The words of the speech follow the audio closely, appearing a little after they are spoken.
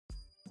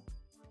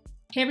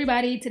Hey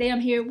everybody, today I'm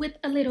here with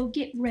a little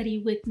get ready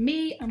with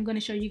me. I'm going to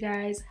show you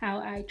guys how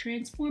I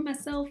transform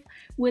myself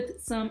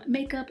with some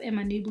makeup and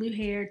my new blue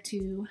hair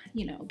to,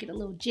 get a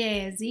little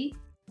jazzy.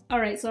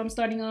 Alright, so I'm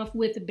starting off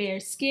with bare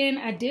skin.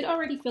 I did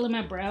already fill in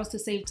my brows to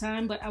save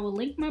time, but I will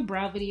link my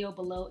brow video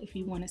below if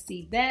you want to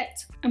see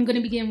that. I'm going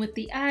to begin with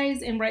the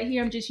eyes, and right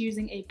here I'm just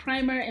using a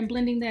primer and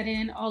blending that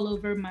in all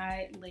over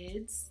my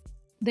lids.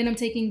 Then I'm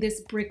taking this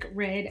brick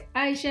red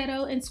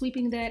eyeshadow and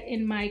sweeping that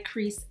in my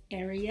crease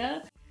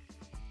area.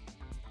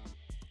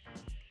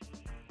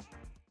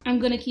 I'm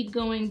gonna keep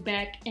going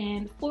back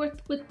and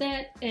forth with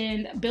that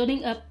and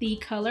building up the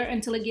color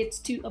until it gets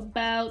to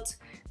about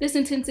this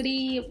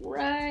intensity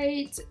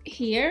right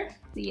here.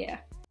 Yeah.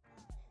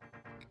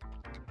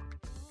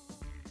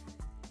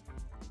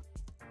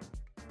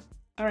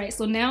 All right,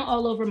 so now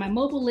all over my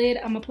mobile lid,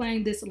 I'm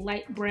applying this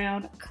light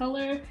brown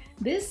color.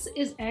 This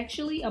is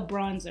actually a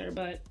bronzer,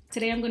 but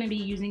today I'm gonna be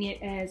using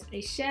it as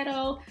a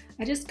shadow.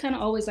 I just kind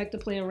of always like to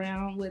play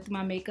around with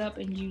my makeup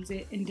and use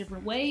it in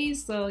different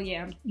ways. So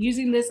yeah, I'm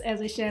using this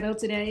as a shadow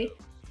today.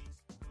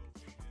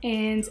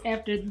 And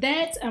after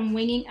that, I'm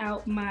winging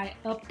out my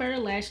upper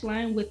lash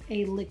line with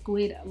a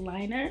liquid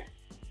liner.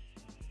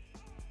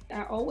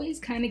 I always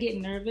kind of get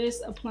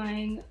nervous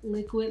applying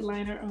liquid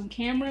liner on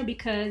camera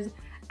because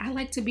I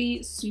like to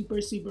be super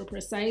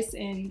precise,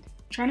 and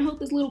trying to hold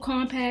this little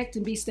compact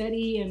and be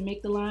steady and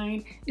make the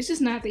line, it's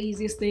just not the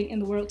easiest thing in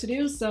the world to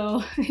do.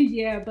 So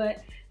yeah,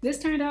 but this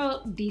turned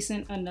out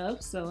decent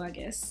enough, so I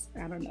guess,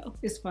 I don't know,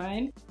 it's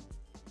fine.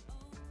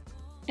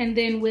 And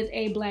then with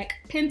a black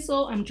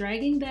pencil, I'm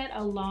dragging that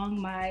along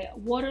my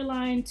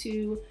waterline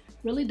to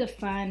really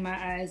define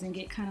my eyes and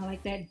get kind of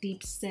like that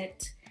deep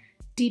set,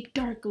 deep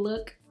dark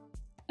look.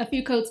 A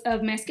few coats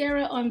of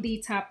mascara on the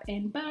top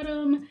and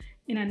bottom.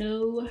 And I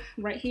know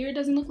right here it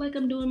doesn't look like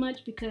I'm doing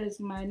much because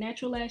my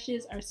natural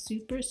lashes are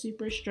super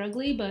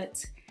struggly,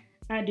 but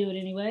I do it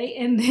anyway.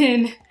 And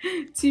then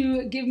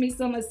to give me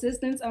some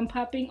assistance, I'm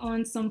popping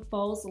on some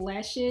false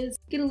lashes.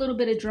 Get a little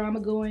bit of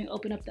drama going,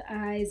 open up the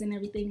eyes and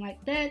everything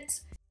like that.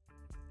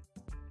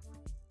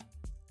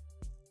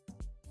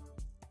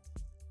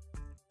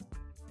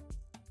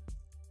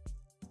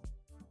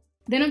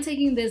 Then I'm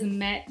taking this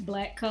matte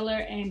black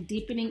color and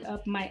deepening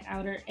up my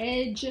outer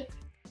edge.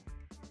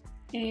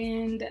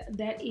 And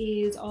that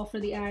is all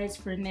for the eyes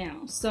for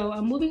now. So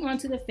I'm moving on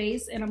to the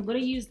face, and I'm going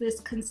to use this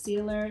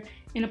concealer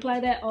and apply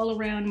that all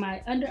around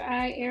my under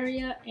eye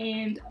area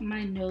and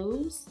my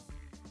nose.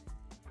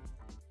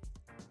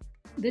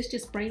 This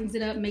just brightens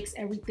it up, makes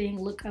everything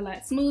look a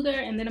lot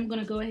smoother, and then I'm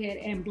going to go ahead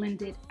and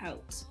blend it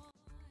out.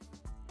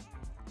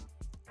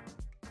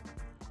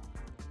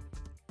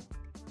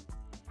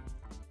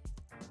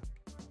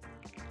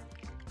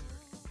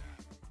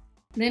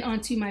 Then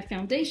onto my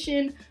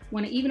foundation.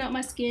 Want to even out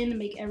my skin,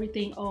 make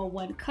everything all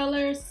one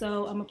color.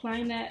 So I'm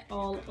applying that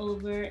all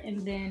over and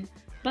then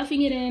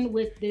buffing it in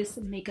with this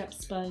makeup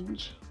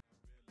sponge.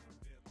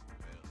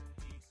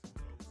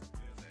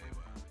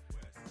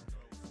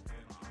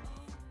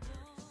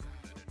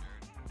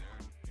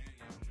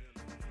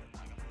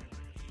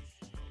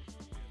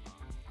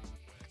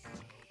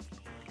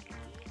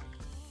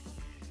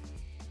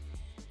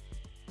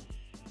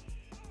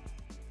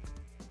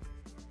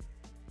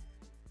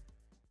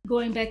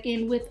 Going back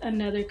in with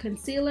another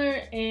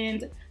concealer,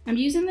 and I'm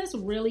using this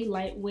really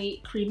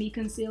lightweight creamy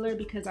concealer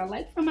because I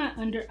like for my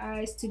under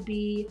eyes to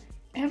be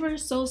ever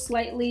so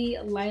slightly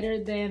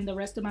lighter than the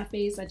rest of my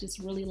face. I just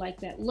really like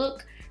that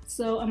look.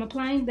 So I'm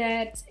applying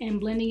that and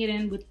blending it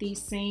in with the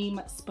same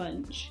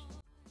sponge.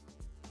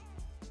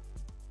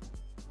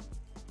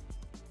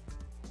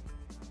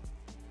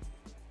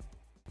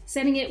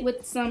 Setting it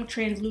with some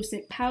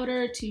translucent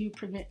powder to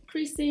prevent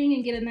creasing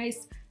and get a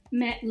nice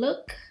matte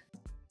look.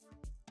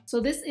 So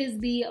this is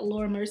the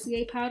Laura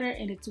Mercier powder,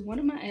 and it's one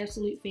of my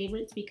absolute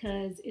favorites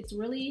because it's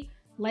really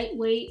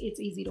lightweight, it's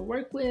easy to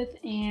work with,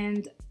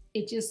 and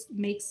it just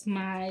makes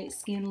my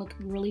skin look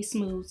really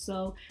smooth.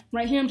 So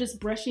right here I'm just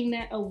brushing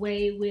that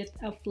away with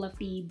a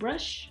fluffy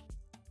brush.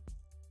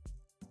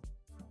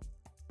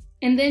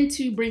 And then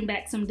to bring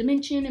back some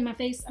dimension in my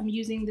face, I'm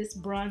using this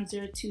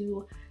bronzer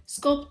to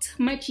sculpt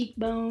my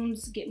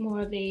cheekbones, get more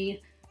of a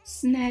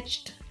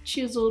snatched,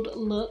 chiseled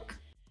look.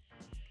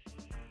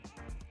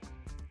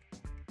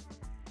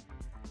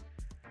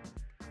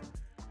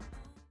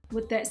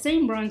 With that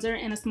same bronzer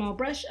and a small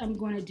brush, I'm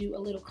going to do a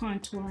little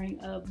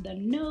contouring of the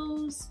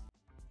nose.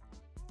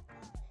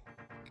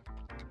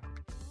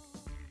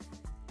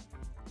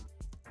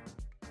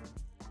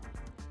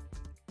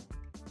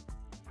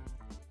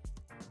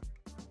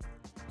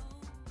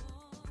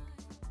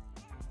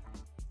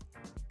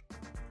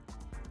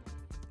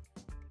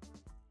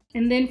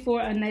 And then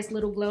for a nice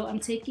little glow, I'm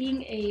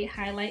taking a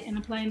highlight and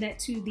applying that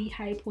to the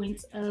high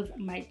points of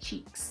my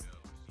cheeks.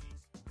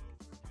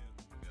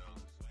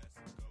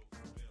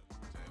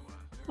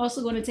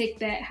 Also going to take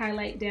that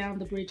highlight down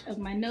the bridge of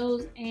my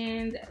nose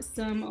and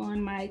some on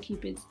my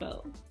Cupid's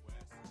bow.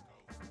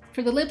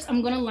 For the lips,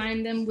 I'm going to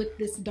line them with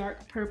this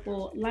dark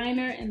purple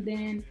liner, and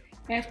then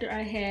after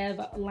I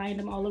have lined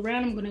them all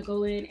around, I'm going to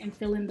go in and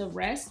fill in the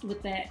rest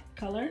with that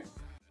color.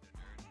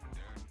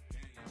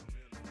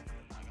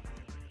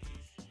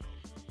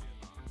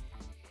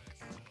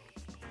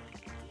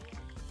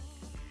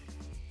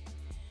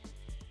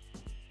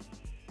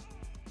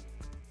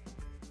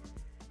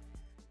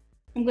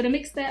 I'm gonna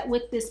mix that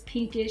with this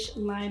pinkish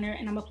liner,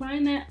 and I'm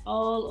applying that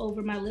all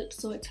over my lips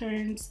so it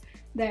turns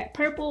that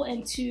purple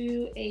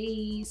into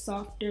a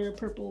softer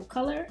purple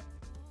color.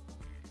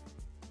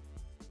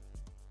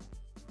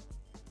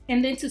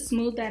 And then to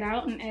smooth that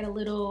out and add a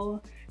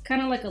little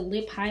kind of like a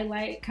lip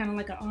highlight, kind of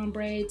like an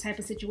ombre type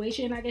of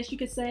situation, I guess you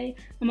could say,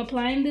 I'm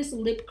applying this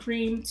lip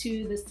cream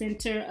to the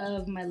center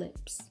of my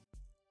lips.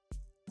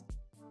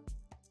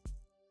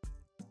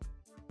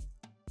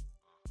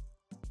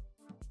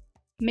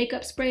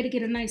 Makeup spray to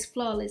get a nice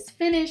flawless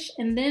finish,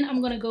 and then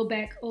I'm going to go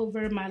back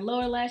over my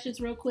lower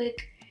lashes real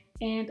quick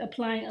and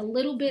applying a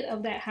little bit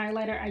of that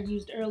highlighter I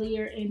used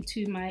earlier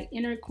into my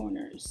inner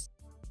corners.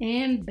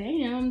 And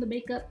bam, the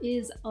makeup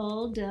is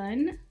all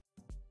done.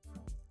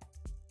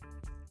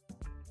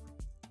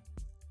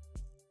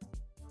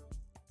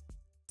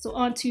 So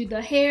onto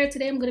the hair.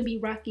 Today I'm going to be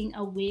rocking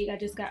a wig I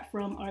just got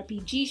from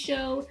RPG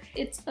Show.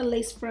 It's a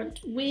lace front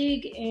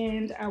wig,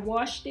 and I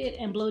washed it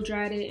and blow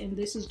dried it, and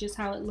this is just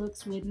how it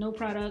looks with no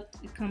product.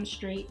 It comes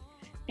straight.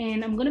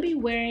 And I'm going to be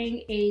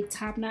wearing a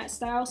top knot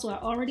style, so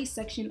I already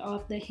sectioned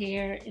off the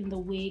hair in the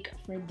wig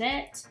for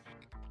that.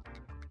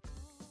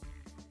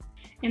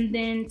 And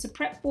then to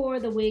prep for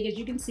the wig, as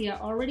you can see, I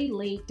already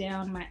laid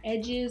down my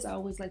edges. I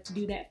always like to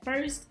do that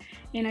first.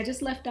 And I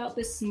just left out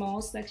this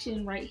small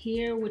section right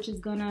here, which is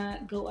gonna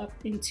go up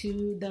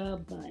into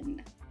the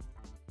bun.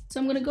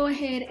 So I'm gonna go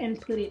ahead and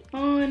put it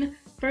on.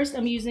 First,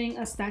 I'm using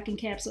a stocking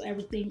cap so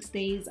everything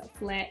stays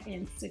flat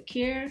and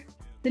secure.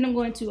 Then I'm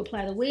going to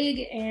apply the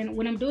wig, and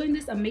when I'm doing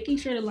this, I'm making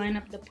sure to line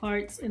up the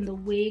parts in the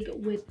wig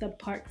with the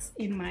parts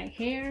in my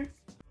hair.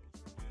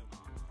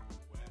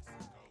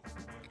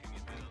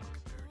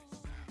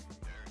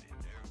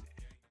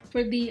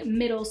 For the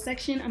middle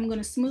section, I'm going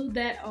to smooth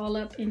that all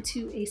up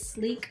into a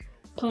sleek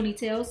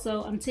ponytail.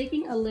 So I'm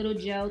taking a little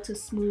gel to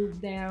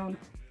smooth down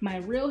my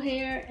real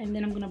hair, and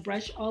then I'm going to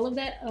brush all of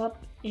that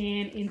up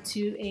and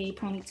into a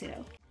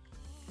ponytail.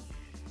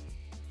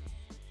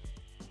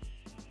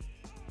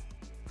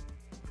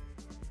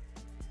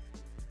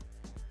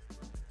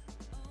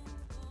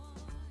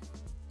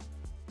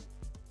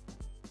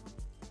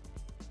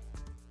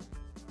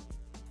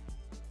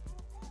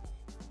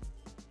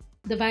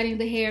 Dividing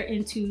the hair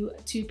into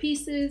 2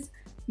 pieces,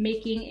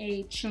 making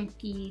a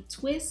chunky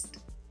twist.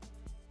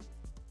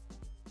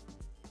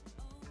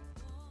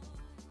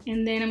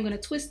 And then I'm going to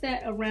twist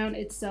that around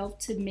itself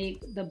to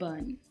make the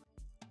bun.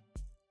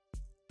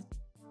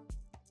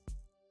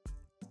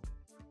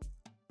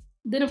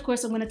 Then of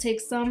course I'm going to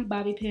take some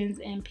bobby pins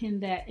and pin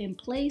that in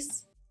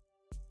place.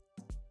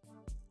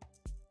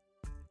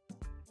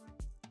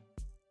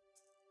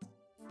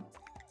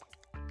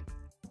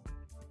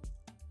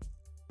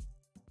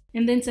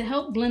 And then to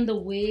help blend the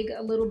wig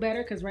a little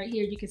better, because right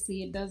here you can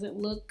see it doesn't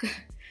look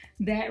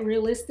that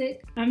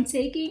realistic, I'm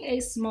taking a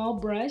small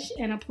brush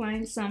and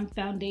applying some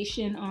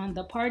foundation on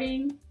the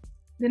parting.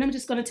 Then I'm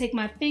just going to take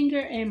my finger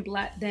and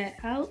blot that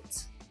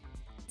out.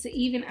 To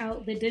even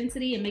out the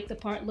density and make the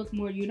part look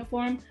more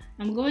uniform,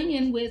 I'm going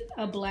in with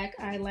a black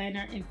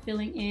eyeliner and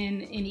filling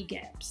in any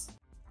gaps.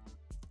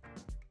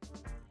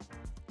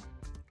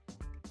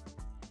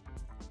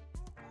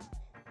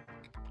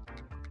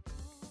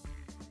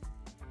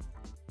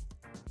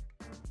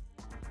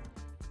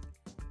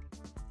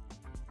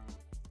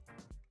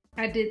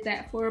 I did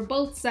that for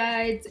both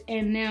sides,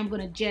 and now I'm going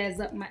to jazz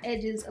up my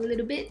edges a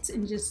little bit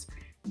and just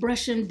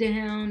brush them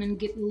down and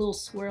get a little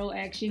swirl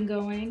action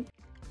going.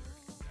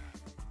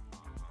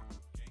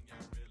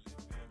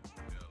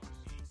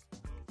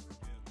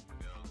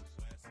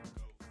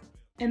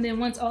 And then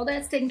once all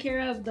that's taken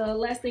care of, the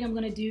last thing I'm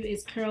going to do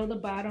is curl the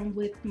bottom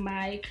with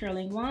my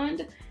curling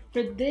wand.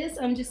 For this,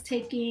 I'm just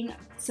taking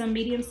some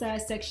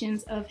medium-sized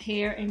sections of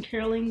hair and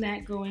curling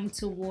that going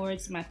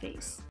towards my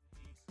face.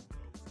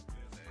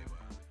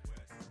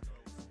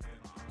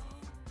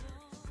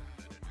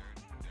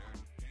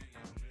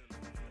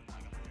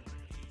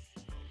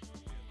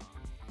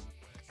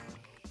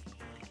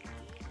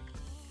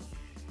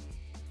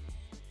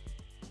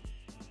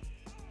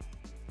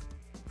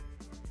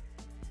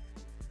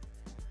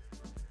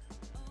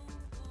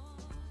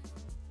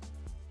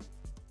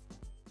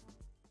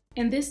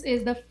 And this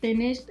is the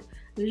finished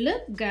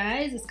look,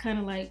 guys. It's kind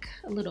of like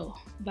a little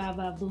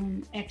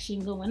va-va-boom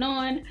action going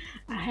on.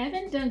 I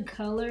haven't done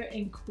color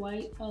in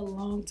quite a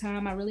long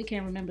time. I really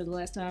can't remember the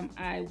last time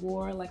I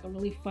wore like a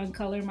really fun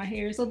color in my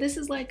hair. So this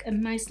is like a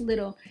nice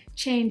little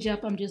change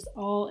up. I'm just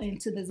all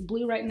into this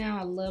blue right now.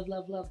 I love,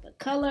 love, love the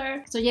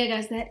color. So yeah,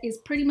 guys, that is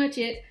pretty much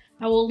it.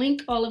 I will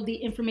link all of the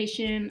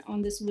information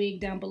on this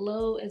wig down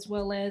below, as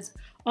well as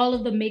all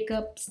of the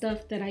makeup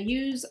stuff that I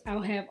use.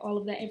 I'll have all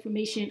of that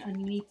information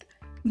underneath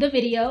the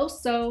video.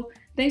 So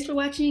thanks for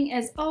watching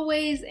as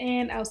always,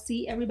 and I'll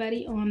see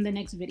everybody on the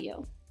next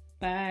video.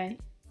 Bye.